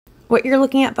What you're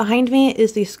looking at behind me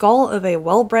is the skull of a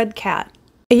well-bred cat.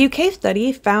 A UK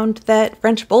study found that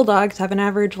French bulldogs have an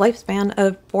average lifespan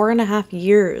of 4.5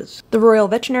 years. The Royal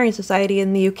Veterinary Society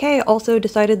in the UK also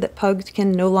decided that pugs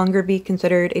can no longer be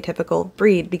considered a typical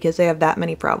breed because they have that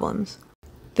many problems.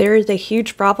 There is a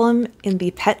huge problem in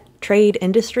the pet trade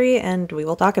industry, and we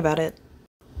will talk about it.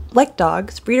 Like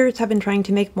dogs, breeders have been trying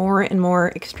to make more and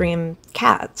more extreme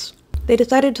cats. They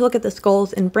decided to look at the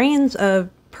skulls and brains of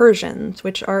Persians,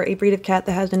 which are a breed of cat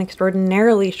that has an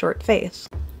extraordinarily short face.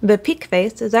 The peak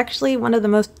face is actually one of the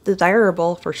most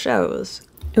desirable for shows.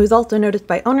 It was also noticed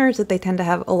by owners that they tend to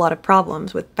have a lot of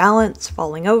problems with balance,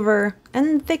 falling over,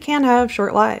 and they can have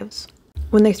short lives.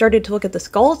 When they started to look at the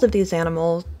skulls of these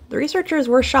animals, the researchers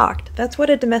were shocked. That's what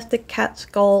a domestic cat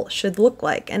skull should look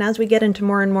like, and as we get into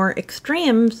more and more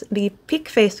extremes, the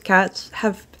peak-faced cats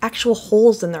have actual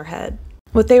holes in their head.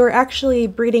 What they were actually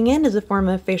breeding in is a form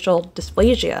of facial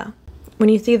dysplasia. When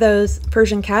you see those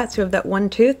Persian cats who have that one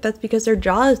tooth, that's because their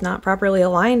jaw is not properly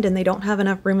aligned and they don't have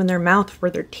enough room in their mouth for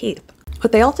their teeth.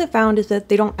 What they also found is that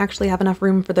they don't actually have enough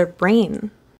room for their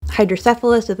brain.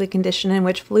 Hydrocephalus is the condition in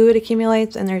which fluid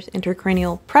accumulates and there's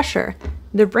intracranial pressure.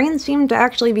 Their brains seem to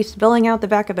actually be spilling out the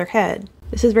back of their head.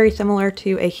 This is very similar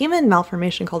to a human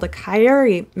malformation called a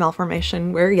Chiari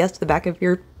malformation, where yes, the back of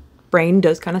your brain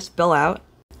does kind of spill out.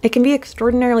 It can be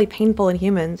extraordinarily painful in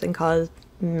humans and cause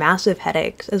massive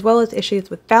headaches, as well as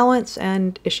issues with balance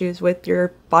and issues with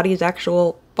your body's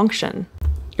actual function.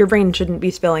 Your brain shouldn't be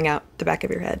spilling out the back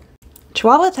of your head.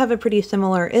 Chihuahuas have a pretty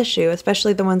similar issue,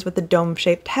 especially the ones with the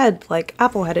dome-shaped head, like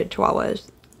apple-headed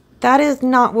Chihuahuas. That is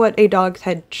not what a dog's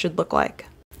head should look like.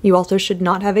 You also should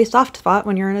not have a soft spot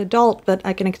when you're an adult, but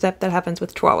I can accept that happens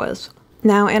with Chihuahuas.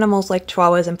 Now, animals like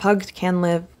Chihuahuas and pugs can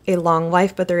live a long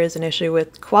life, but there is an issue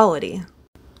with quality.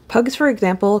 Pugs, for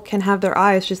example, can have their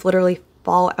eyes just literally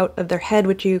fall out of their head,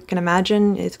 which you can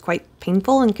imagine is quite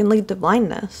painful and can lead to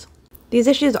blindness. These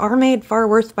issues are made far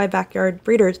worse by backyard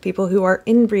breeders, people who are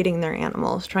inbreeding their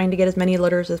animals, trying to get as many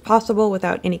litters as possible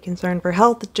without any concern for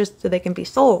health, just so they can be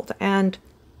sold, and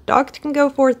dogs can go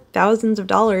for thousands of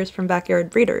dollars from backyard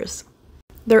breeders.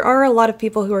 There are a lot of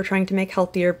people who are trying to make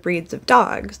healthier breeds of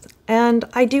dogs, and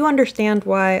I do understand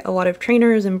why a lot of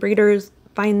trainers and breeders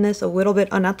find this a little bit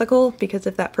unethical, because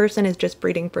if that person is just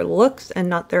breeding for looks and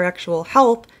not their actual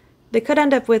health, they could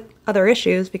end up with other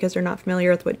issues because they're not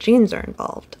familiar with what genes are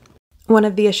involved. One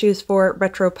of the issues for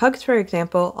retro pugs, for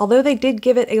example, although they did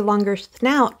give it a longer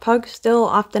snout, pugs still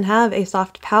often have a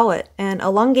soft palate, and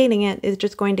elongating it is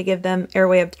just going to give them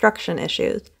airway obstruction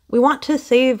issues. We want to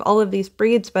save all of these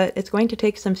breeds, but it's going to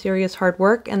take some serious hard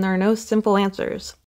work, and there are no simple answers.